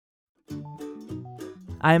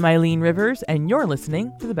I'm Eileen Rivers, and you're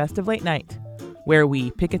listening to the Best of Late Night, where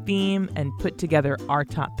we pick a theme and put together our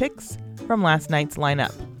top picks from last night's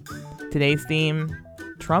lineup. Today's theme,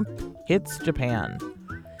 Trump hits Japan.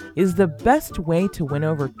 Is the best way to win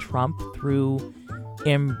over Trump through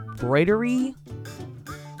embroidery?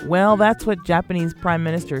 Well, that's what Japanese Prime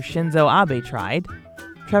Minister Shinzo Abe tried.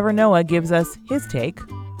 Trevor Noah gives us his take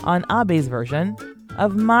on Abe's version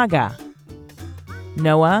of MAGA.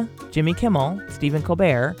 Noah, Jimmy Kimmel, Stephen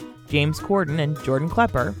Colbert, James Corden, and Jordan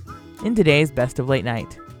Klepper in today's Best of Late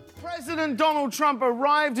Night. President Donald Trump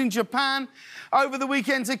arrived in Japan over the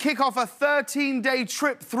weekend to kick off a 13-day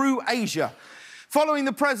trip through Asia. Following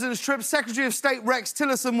the president's trip, Secretary of State Rex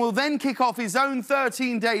Tillerson will then kick off his own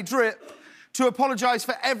 13-day trip to apologize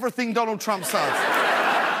for everything Donald Trump said.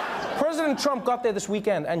 President Trump got there this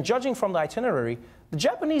weekend, and judging from the itinerary, the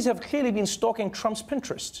Japanese have clearly been stalking Trump's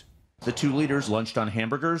Pinterest. The two leaders lunched on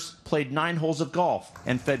hamburgers, played 9 holes of golf,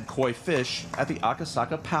 and fed koi fish at the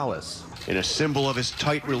Akasaka Palace. In a symbol of his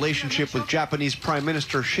tight relationship with Japanese Prime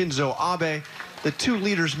Minister Shinzo Abe, the two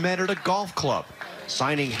leaders met at a golf club.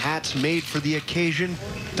 Signing hats made for the occasion,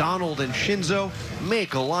 Donald and Shinzo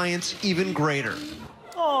make alliance even greater.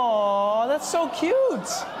 Aww, that's so cute.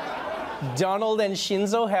 Donald and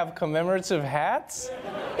Shinzo have commemorative hats?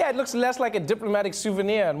 Yeah, it looks less like a diplomatic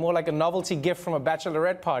souvenir and more like a novelty gift from a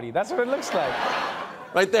bachelorette party. That's what it looks like.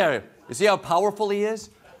 Right there. You see how powerful he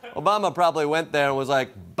is? Obama probably went there and was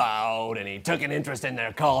like, bowed, and he took an interest in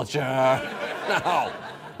their culture. No,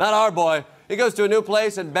 not our boy. He goes to a new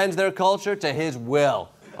place and bends their culture to his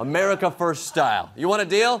will. America first style. You want a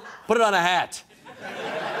deal? Put it on a hat.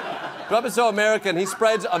 Trump is so American, he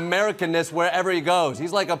spreads Americanness wherever he goes.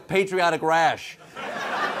 He's like a patriotic rash.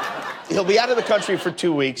 He'll be out of the country for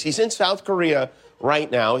 2 weeks. He's in South Korea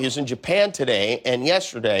right now. He was in Japan today and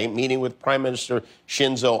yesterday, meeting with Prime Minister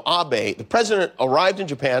Shinzo Abe. The president arrived in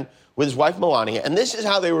Japan with his wife Melania, and this is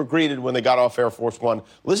how they were greeted when they got off Air Force One.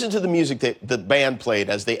 Listen to the music that the band played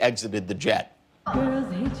as they exited the jet.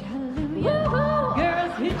 Girls hit you, hallelujah.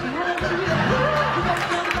 Girls hit you, hallelujah.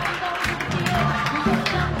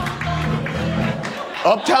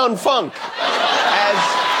 Uptown Funk, as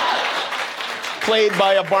played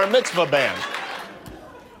by a bar mitzvah band.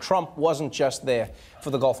 Trump wasn't just there for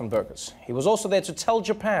the golf and burgers. He was also there to tell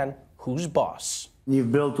Japan who's boss.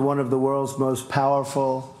 You've built one of the world's most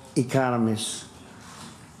powerful economies.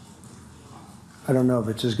 I don't know if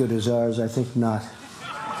it's as good as ours. I think not.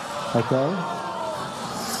 Okay?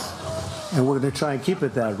 And we're going to try and keep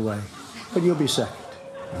it that way. But you'll be second.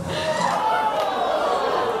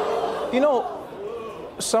 You know,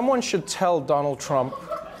 someone should tell Donald Trump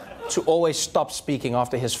to always stop speaking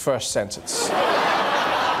after his first sentence.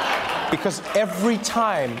 Because every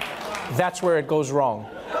time, that's where it goes wrong.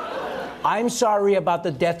 I'm sorry about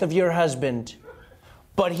the death of your husband,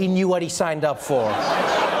 but he knew what he signed up for.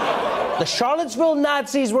 The Charlottesville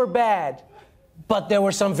Nazis were bad, but there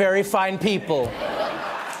were some very fine people.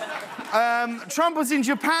 Trump was in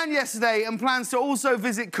Japan yesterday and plans to also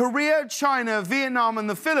visit Korea, China, Vietnam, and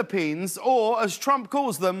the Philippines, or, as Trump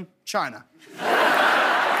calls them, China.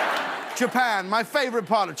 Japan, my favorite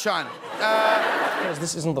part of China.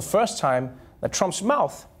 This isn't the first time that Trump's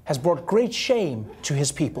mouth has brought great shame to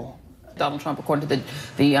his people. Donald Trump, according to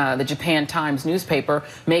the Japan Times newspaper,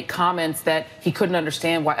 made comments that he couldn't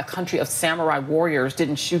understand why a country of samurai warriors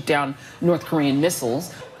didn't shoot down North Korean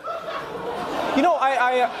missiles. You know,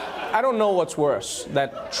 I don't know what's worse,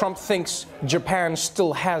 that Trump thinks Japan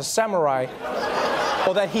still has samurai,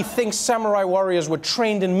 or that he thinks samurai warriors were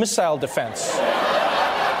trained in missile defense.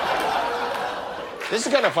 This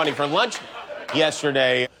is kind of funny. For lunch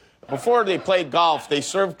yesterday, before they played golf, they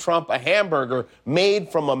served Trump a hamburger made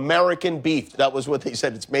from American beef. That was what they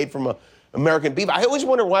said. It's made from American beef. I always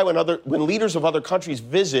wonder why when leaders of other countries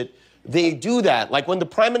visit, they do that. Like when the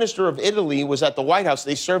Prime Minister of Italy was at the White House,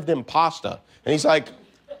 they served him pasta. And he's like,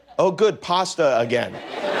 oh, good, pasta again.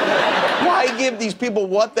 Why give these people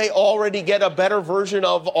what they already get a better version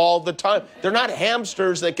of all the time? They're not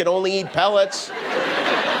hamsters that can only eat pellets.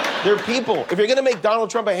 They're people. If you're going to make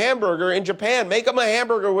Donald Trump a hamburger in Japan, make him a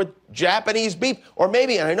hamburger with Japanese beef. Or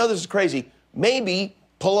maybe, and I know this is crazy, maybe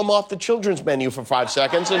pull him off the children's menu for 5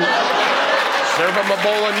 seconds and serve him a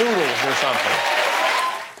bowl of noodles or something.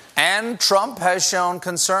 And Trump has shown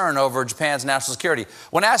concern over Japan's national security.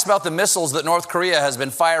 When asked about the missiles that North Korea has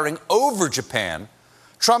been firing over Japan,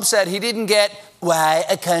 Trump said he didn't get why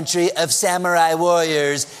a country of samurai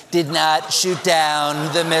warriors did not shoot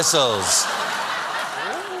down the missiles.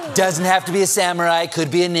 Doesn't have to be a samurai,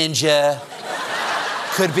 could be a ninja,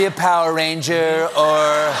 could be a Power Ranger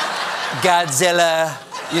or Godzilla,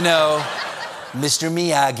 you know, Mr.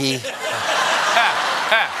 Miyagi.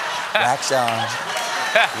 Wax on.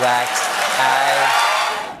 Wax high.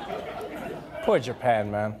 Poor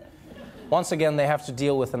Japan, man. Once again, they have to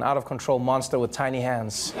deal with an out-of-control monster with tiny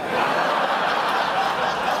hands.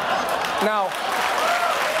 Now...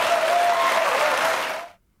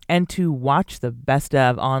 And to watch the best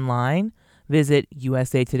of online, visit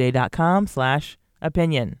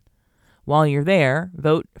usatoday.com/opinion. While you're there,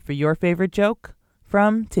 vote for your favorite joke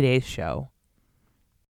from today's show.